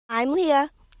I'm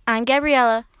Leah. I'm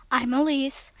Gabriella. I'm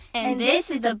Elise. And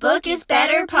this is the Book is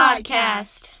Better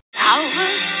podcast. Power,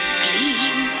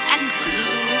 gleam, and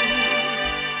glow.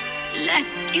 Let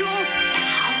your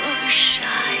power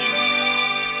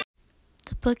shine.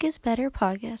 The Book is Better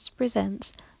podcast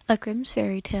presents A Grimm's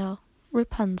Fairy Tale,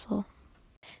 Rapunzel.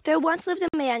 There once lived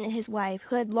a man and his wife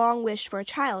who had long wished for a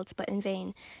child, but in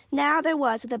vain. Now there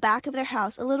was at the back of their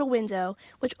house a little window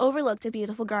which overlooked a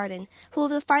beautiful garden, full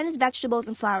of the finest vegetables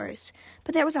and flowers.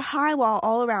 But there was a high wall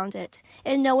all around it,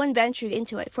 and no one ventured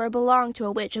into it, for it belonged to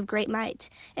a witch of great might,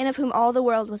 and of whom all the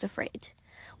world was afraid.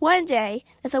 One day,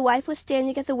 that the wife was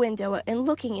standing at the window and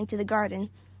looking into the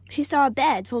garden, she saw a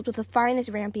bed filled with the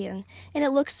finest rampion, and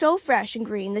it looked so fresh and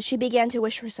green that she began to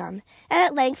wish for some, and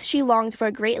at length she longed for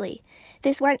it greatly.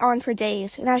 This went on for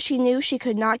days, and as she knew she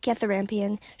could not get the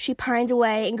rampion, she pined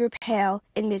away and grew pale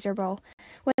and miserable.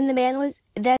 Then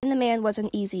the man was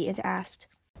uneasy and asked,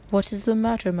 "What is the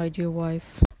matter, my dear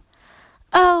wife?"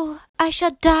 "Oh, I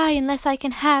shall die unless I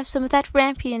can have some of that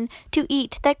rampion to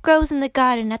eat that grows in the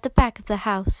garden at the back of the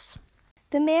house."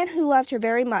 The man, who loved her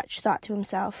very much, thought to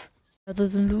himself, "Rather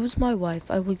than lose my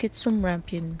wife, I will get some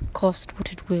rampion, cost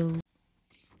what it will."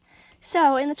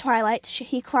 So, in the twilight,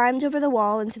 he climbed over the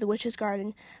wall into the witch's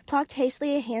garden, plucked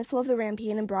hastily a handful of the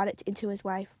rampion, and brought it into his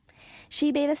wife.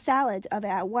 She made a salad of it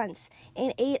at once,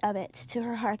 and ate of it to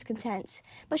her heart's content.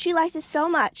 But she liked it so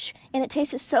much, and it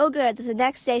tasted so good, that the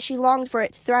next day she longed for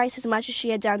it thrice as much as she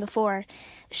had done before.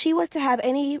 She was to have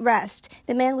any rest.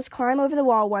 The man was climb over the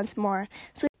wall once more.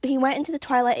 So he went into the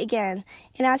twilight again,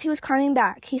 and as he was climbing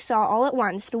back, he saw all at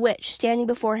once the witch standing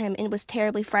before him, and was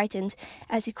terribly frightened,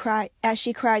 as she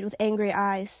cried with angry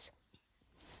eyes,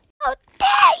 "How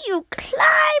dare you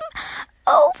climb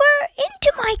over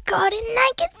into my garden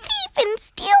like a thief and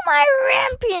steal my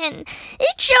rampion?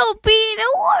 It shall be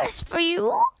the worse for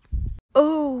you."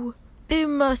 "Oh, be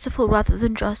merciful rather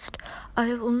than just. I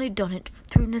have only done it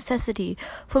through necessity,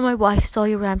 for my wife saw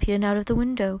your rampion out of the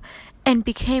window, and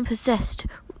became possessed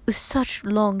with such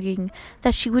longing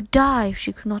that she would die if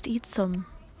she could not eat some."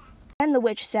 And the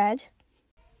witch said,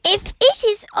 "If it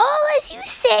is all as you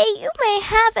say, you may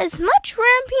have as much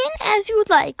rampion as you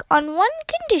like, on one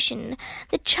condition.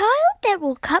 The child that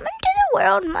will come into the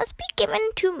world must be given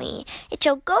to me. It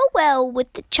shall go well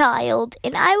with the child,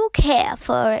 and I will care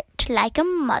for it like a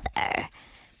mother."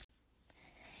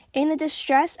 In the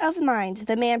distress of mind,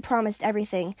 the man promised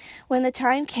everything. When the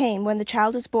time came when the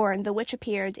child was born, the witch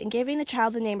appeared, and giving the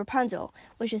child the name Rapunzel,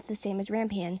 which is the same as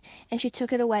rampion, and she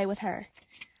took it away with her.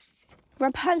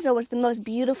 Rapunzel was the most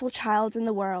beautiful child in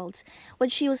the world. When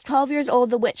she was 12 years old,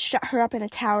 the witch shut her up in a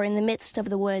tower in the midst of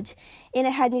the wood, and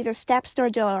it had neither steps nor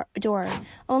door,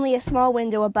 only a small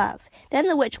window above. Then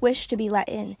the witch wished to be let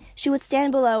in. She would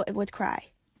stand below and would cry,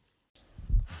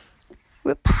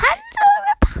 "Rapunzel,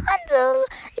 Rapunzel,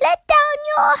 let down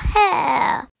your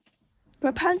hair."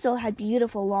 Rapunzel had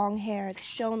beautiful long hair that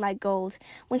shone like gold.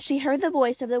 When she heard the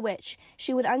voice of the witch,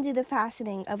 she would undo the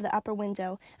fastening of the upper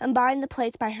window, unbind the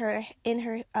plaits of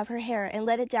her hair, and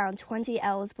let it down 20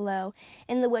 ells below,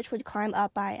 and the witch would climb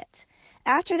up by it.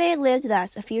 After they had lived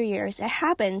thus a few years, it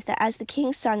happened that as the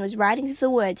king's son was riding through the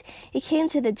wood, he came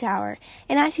to the tower,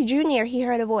 and as he drew near he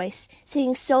heard a voice,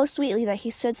 singing so sweetly that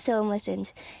he stood still and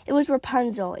listened. It was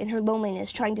Rapunzel, in her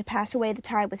loneliness, trying to pass away the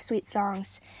time with sweet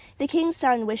songs. The king's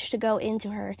son wished to go in to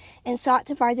her, and sought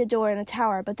to find a door in the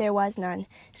tower, but there was none.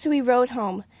 So he rode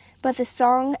home. But the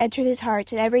song entered his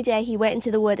heart, and every day he went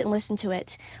into the wood and listened to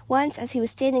it. Once, as he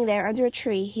was standing there under a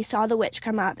tree, he saw the witch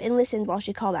come up, and listened while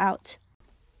she called out,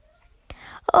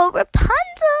 "Oh, Rapunzel,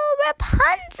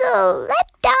 Rapunzel,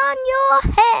 let down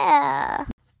your hair."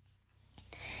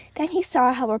 Then he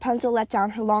saw how Rapunzel let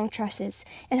down her long tresses,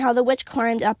 and how the witch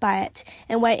climbed up by it,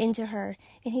 and went into her,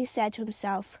 and he said to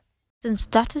himself, "Since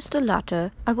that is the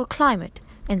latter, I will climb it,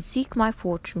 and seek my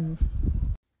fortune."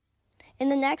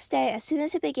 And the next day, as soon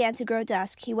as it began to grow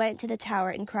dusk, he went to the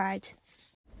tower and cried,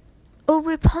 "Oh,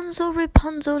 Rapunzel,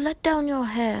 Rapunzel, let down your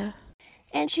hair."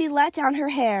 And she let down her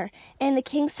hair, and the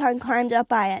king's son climbed up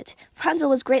by it. Rapunzel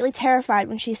was greatly terrified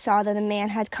when she saw that a man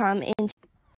had come in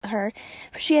to her,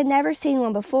 for she had never seen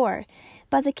one before.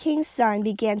 But the king's son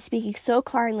began speaking so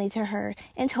kindly to her,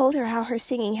 and told her how her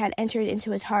singing had entered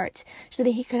into his heart, so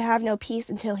that he could have no peace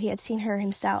until he had seen her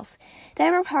himself.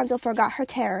 Then Rapunzel forgot her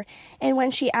terror, and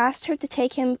when she asked her to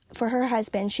take him for her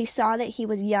husband, she saw that he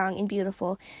was young and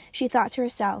beautiful. She thought to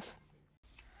herself,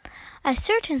 "I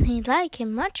certainly like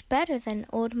him much better than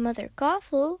old Mother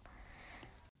Gothel."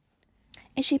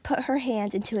 And she put her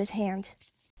hand into his hand.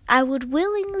 "I would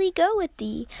willingly go with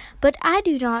thee, but I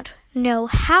do not know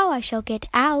how I shall get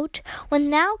out. When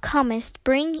thou comest,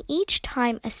 bring each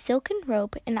time a silken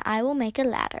rope, and I will make a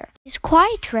ladder. It is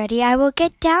quite ready. I will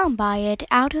get down by it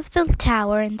out of the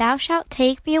tower, and thou shalt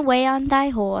take me away on thy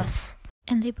horse.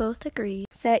 And they both agreed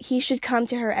that he should come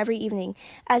to her every evening,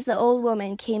 as the old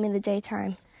woman came in the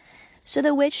daytime. So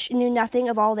the witch knew nothing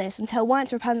of all this until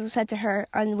once Rapunzel said to her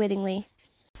unwittingly,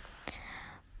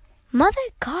 Mother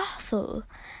Gothel,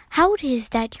 how it is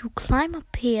that you climb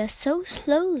up here so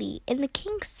slowly, and the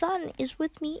king's son is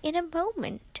with me in a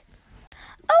moment?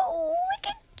 Oh,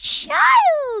 wicked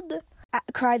child!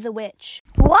 cried the witch.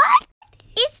 What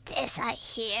is this I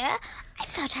hear? I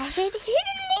thought I had hidden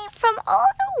thee from all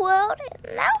the world,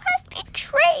 and thou hast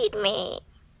betrayed me.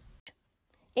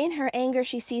 In her anger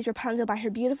she seized Rapunzel by her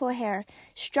beautiful hair,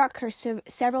 struck her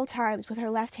several times with her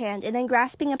left hand, and then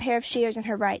grasping a pair of shears in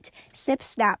her right, snip,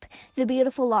 snap, the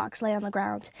beautiful locks lay on the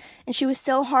ground. And she was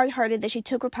so hard-hearted that she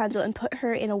took Rapunzel and put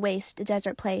her in a waste,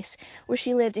 desert place, where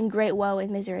she lived in great woe and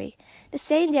misery. The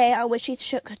same day on which she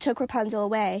took Rapunzel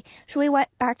away, she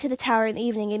went back to the tower in the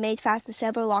evening and made fast the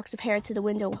several locks of hair to the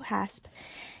window hasp.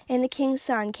 And the king's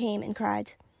son came and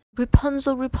cried,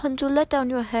 Rapunzel, Rapunzel, let down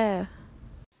your hair.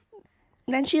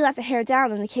 Then she let the hair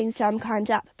down, and the king's son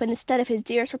climbed up. But instead of his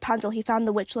dearest Rapunzel, he found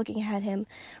the witch looking at him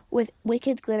with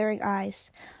wicked, glittering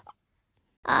eyes.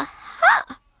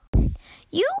 Aha!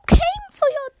 You came for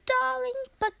your darling,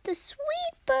 but the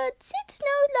sweet bird sits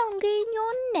no longer in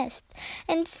your nest,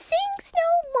 and sings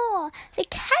no more. The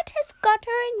cat has got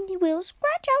her, and will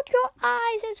scratch out your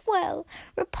eyes as well.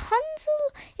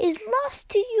 Rapunzel is lost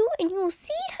to you, and you'll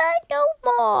see her no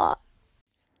more.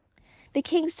 The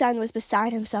king's son was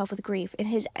beside himself with grief. In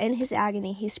his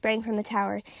agony, he sprang from the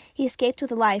tower. He escaped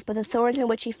with life, but the thorns in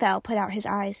which he fell put out his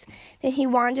eyes. Then he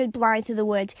wandered blind through the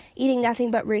woods, eating nothing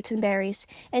but roots and berries,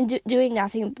 and doing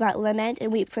nothing but lament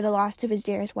and weep for the loss of his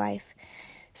dearest wife.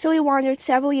 So he wandered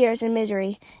several years in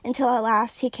misery, until at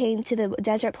last he came to the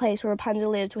desert place where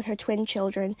Rapunzel lived with her twin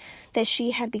children that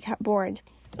she had born,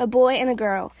 a boy and a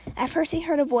girl. At first he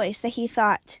heard a voice that he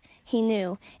thought he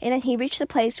knew, and then he reached the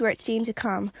place where it seemed to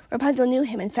come. Rapunzel knew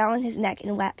him and fell on his neck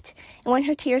and wept. And when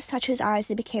her tears touched his eyes,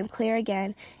 they became clear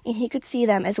again, and he could see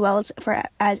them as well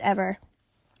as ever.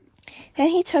 Then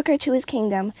he took her to his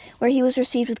kingdom, where he was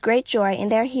received with great joy,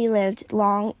 and there he lived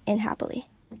long and happily.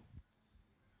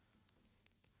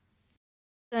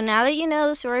 So now that you know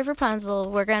the story of Rapunzel,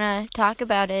 we're going to talk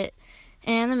about it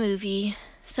and the movie.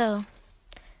 So,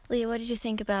 Leah, what did you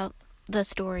think about the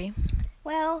story?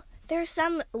 Well, there's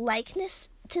some likeness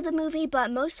to the movie,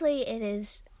 but mostly it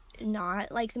is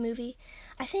not like the movie.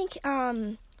 I think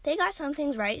they got some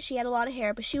things right. She had a lot of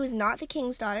hair, but she was not the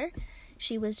king's daughter.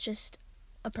 She was just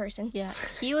a person. Yeah,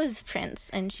 he was prince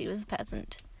and she was a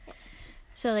peasant. Yes.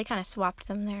 So they kind of swapped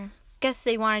them there. Guess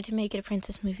they wanted to make it a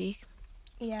princess movie.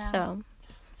 Yeah. So,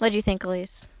 what do you think,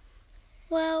 Elise?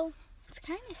 Well, it's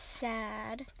kind of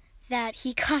sad that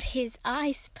he got his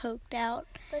eyes poked out.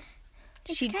 But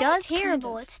she does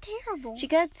terrible. It's terrible. She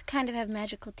does kind of have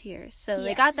magical tears, so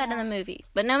they got that in the movie,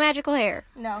 but no magical hair.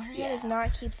 No, her hair does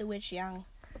not keep the witch young.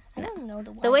 I don't know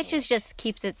the word. The witch just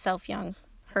keeps itself young,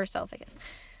 herself, I guess.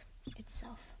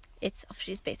 Itself.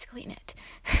 She's basically in it.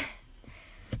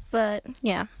 But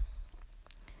yeah,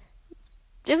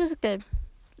 it was good.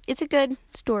 It's a good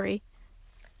story.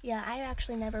 Yeah, I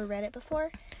actually never read it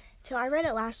before, till I read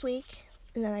it last week,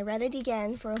 and then I read it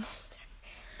again for a long time.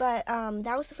 But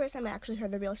that was the first time I actually heard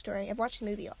the real story. I've watched the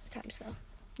movie all the times, though.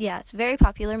 Yeah, it's a very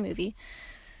popular movie.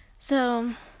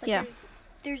 So, but yeah.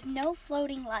 There's no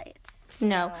floating lights.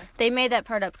 No, they made that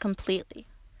part up completely.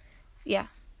 Yeah.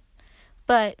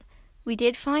 But we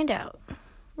did find out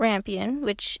Rampion,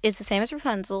 which is the same as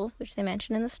Rapunzel, which they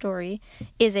mentioned in the story,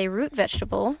 is a root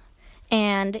vegetable,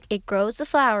 and it grows the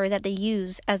flower that they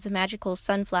use as the magical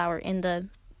sunflower in the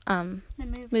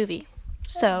movie.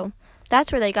 So,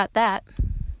 that's where they got that.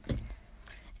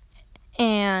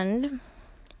 And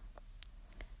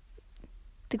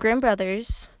the Grimm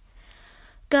brothers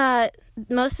got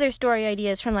most of their story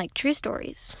ideas from, like, true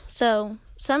stories. So,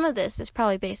 some of this is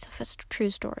probably based off a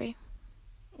true story.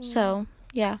 So,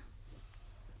 yeah.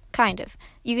 Kind of.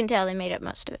 You can tell they made up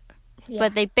most of it. Yeah.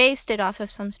 But they based it off of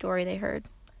some story they heard.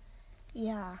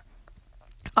 Yeah.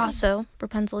 Also,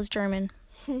 Rapunzel is German.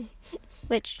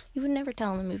 Which you would never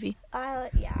tell in the movie.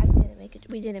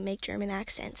 We didn't make German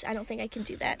accents. I don't think I can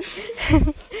do that.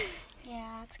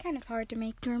 Yeah, it's kind of hard to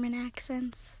make German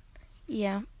accents.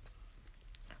 Yeah.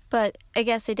 But I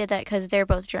guess they did that because they're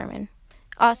both German.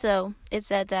 Also, it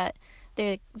said that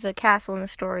there's a castle in the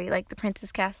story, like the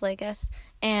Prince's Castle, I guess,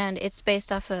 and it's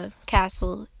based off a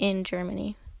castle in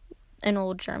Germany, an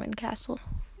old German castle.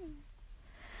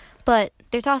 But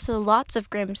there's also lots of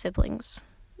Grimm siblings,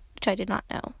 which I did not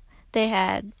know.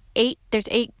 There's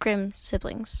 8 Grimm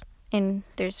siblings, and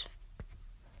there's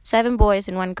 7 boys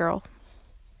and 1 girl.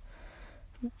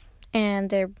 And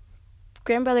their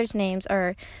Grimm brothers' names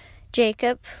are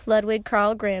Jacob Ludwig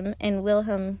Karl Grimm and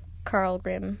Wilhelm Karl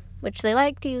Grimm, which they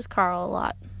like to use Karl a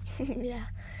lot. Yeah.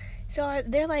 So are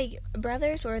they like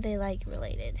brothers, or are they like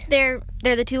related? They're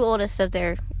the 2 oldest of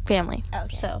their family.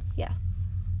 Okay. So, yeah.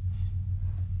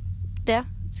 Yeah,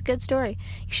 it's a good story.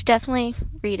 You should definitely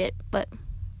read it, but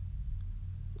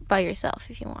by yourself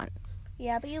if you want.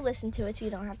 Yeah, but you listen to it, so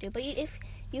you don't have to. But if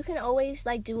you can always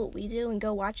like do what we do and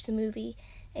go watch the movie,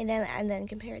 and then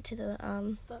compare it to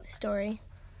the story.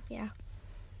 Yeah.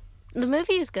 The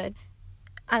movie is good.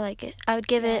 I like it. I would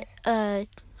give it a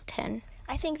 10.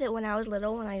 I think that when I was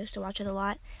little, when I used to watch it a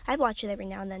lot, I'd watch it every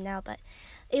now and then now, but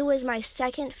it was my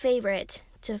second favorite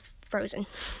to Frozen.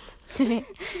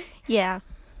 Yeah.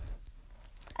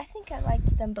 I think I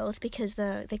liked them both because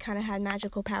they kind of had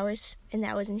magical powers, and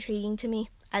that was intriguing to me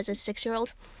as a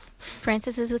 6-year-old.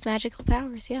 Princesses with magical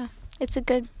powers, yeah. It's a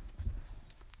good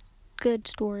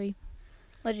story.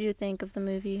 What did you think of the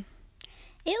movie?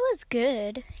 It was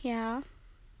good, yeah.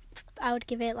 I would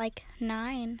give it like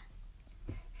 9.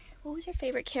 What was your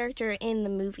favorite character in the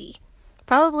movie?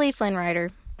 Probably Flynn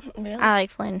Rider. Really? I like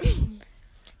Flynn.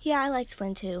 Yeah, I liked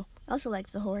Flynn too. I also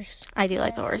liked the horse. I do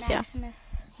like the horse, yeah.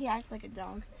 Maximus. He acts like a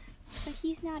dog. But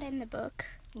he's not in the book.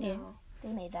 No, they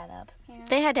made that up. Yeah.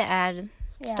 They had to add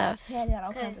stuff. They had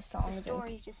all kinds of The songs.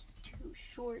 story's just too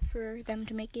short for them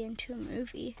to make it into a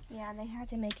movie. Yeah, they had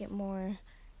to make it more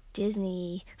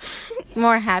Disney.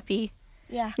 More happy.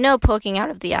 Yeah. No poking out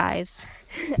of the eyes.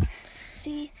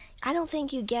 See, I don't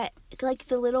think you get, like,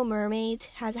 The Little Mermaid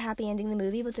has a happy ending in the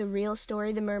movie, but the real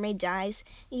story, the mermaid dies.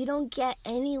 You don't get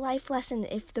any life lesson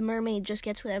if the mermaid just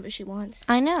gets whatever she wants.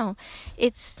 I know.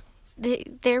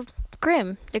 They're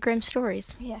Grimm. They're Grimm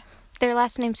stories. Yeah. Their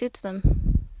last name suits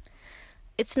them.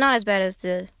 It's not as bad as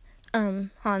the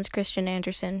Hans Christian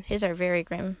Andersen. His are very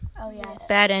grim. Oh, yes.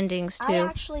 Bad endings,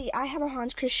 too. I have a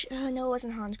Hans Christian, no, it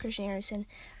wasn't Hans Christian Andersen.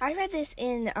 I read this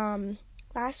in,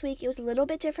 last week. It was a little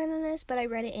bit different than this, but I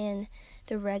read it in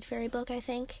the Red Fairy book, I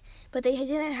think. But they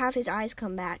didn't have his eyes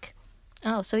come back.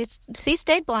 Oh, so he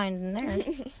stayed blind in there.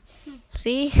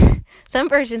 See? Some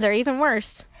versions are even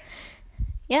worse.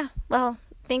 Yeah, well,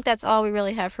 I think that's all we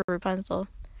really have for Rapunzel.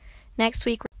 Next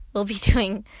week, we'll be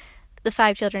doing The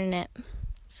 5 Children in It.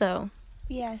 So,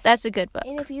 yes, that's a good book.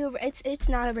 And if you, it's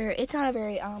not a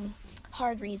very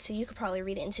hard read, so you could probably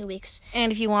read it in 2 weeks.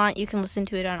 And if you want, you can listen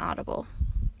to it on Audible.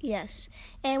 Yes,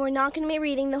 and we're not going to be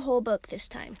reading the whole book this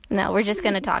time. No, we're just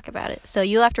going to talk about it. So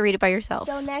you'll have to read it by yourself.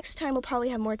 So next time we'll probably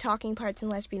have more talking parts and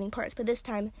less reading parts, but this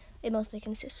time it mostly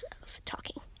consists of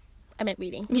talking. I meant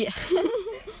reading. Yeah.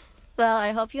 Well,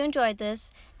 I hope you enjoyed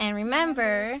this. And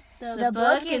remember, the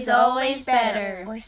book is always better.